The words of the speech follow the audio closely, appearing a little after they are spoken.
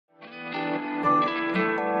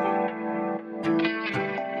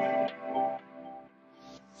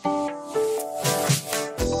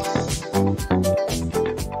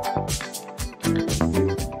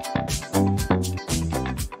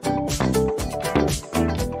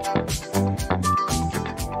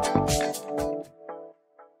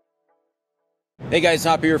Hey guys,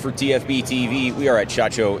 Hop here for TFBTV. We are at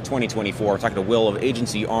SHOT Show 2024. Talking to Will of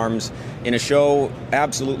Agency Arms in a show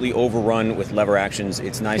absolutely overrun with lever actions.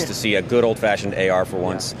 It's nice to see a good old-fashioned AR for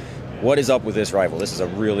once. Yeah. What is up with this rifle? This is a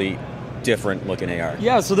really different looking AR.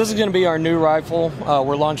 Yeah, so this is going to be our new rifle.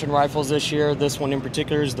 We're launching rifles this year. This one in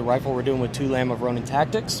particular is the rifle we're doing with 2 LAM of Ronin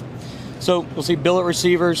Tactics. So you'll see billet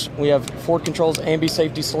receivers. We have forward controls, ambi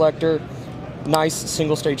safety selector, nice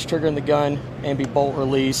single stage trigger in the gun, ambi bolt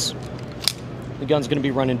release. The gun's going to be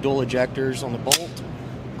running dual ejectors on the bolt,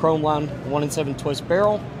 chrome line 1-in-7 twist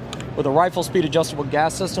barrel with a Riflespeed adjustable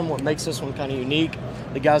gas system. What makes this one kind of unique,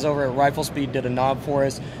 the guys over at Riflespeed did a knob for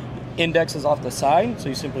us. Index is off the side, so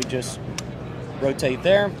you simply just rotate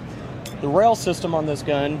there. The rail system on this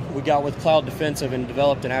gun we got with Cloud Defensive and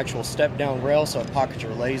developed an actual step down rail so it pockets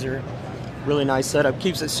your laser. Really nice setup,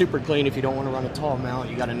 keeps it super clean. If you don't want to run a tall mount,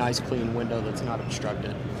 you got a nice clean window that's not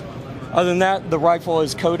obstructed. Other than that, the rifle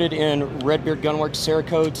is coated in Redbeard Gunworks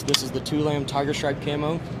Cerakotes. This is the 2 LAM Tiger Stripe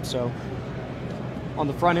camo. So on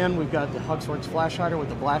the front end, we've got the Huxworks flash hider with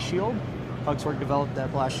the blast shield. Huxwork developed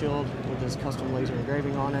that blast shield with his custom laser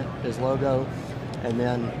engraving on it, his logo. And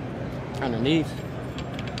then underneath,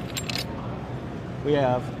 we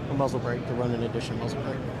have a muzzle brake, the Ronin Edition muzzle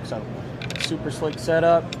brake. So super slick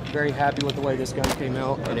setup. Very happy with the way this gun came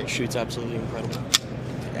out, and it shoots absolutely incredible.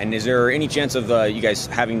 And is there any chance of you guys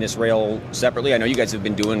having this rail separately? I know you guys have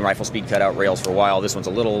been doing Riflespeed cutout rails for a while. This one's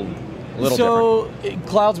a little different. So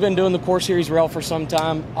Cloud's been doing the Core Series rail for some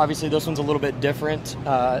time. Obviously, this one's a little bit different.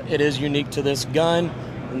 It is unique to this gun,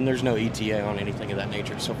 and there's no ETA on anything of that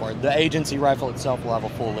nature so far. The agency rifle itself will have a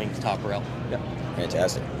full-length top rail. Yep.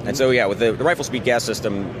 Fantastic. And so, yeah, with the Riflespeed gas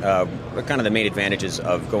system, what are kind of the main advantages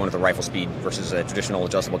of going with the Riflespeed versus a traditional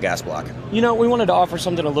adjustable gas block? You know, we wanted to offer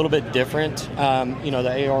something a little bit different. You know,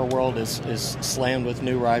 the AR world is slammed with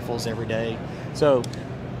new rifles every day. So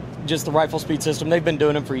just the Riflespeed system, they've been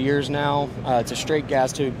doing them for years now. It's a straight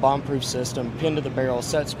gas tube, bomb-proof system, pinned to the barrel,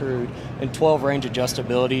 set screwed, and 12 range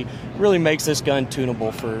adjustability. Really makes this gun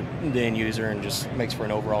tunable for the end user and just makes for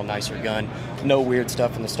an overall nicer gun. No weird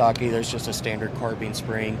stuff in the stock either. It's just a standard carbine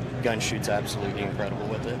spring. Gun shoots absolutely incredible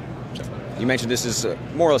with it. You mentioned this is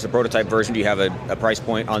more or less a prototype version. Do you have a price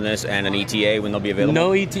point on this and an ETA when they'll be available?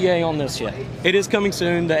 No ETA on this yet. It is coming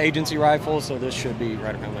soon, the agency rifle, so this should be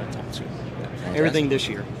right around that time soon. Everything this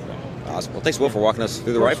year. Awesome. Well, thanks, Will, for walking us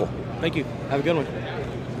through the rifle. Thank you. Have a good one.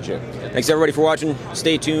 Sure. Thanks, everybody, for watching.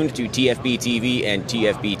 Stay tuned to TFBTV and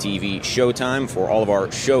TFBTV Showtime for all of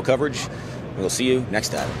our show coverage. We'll see you next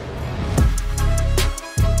time.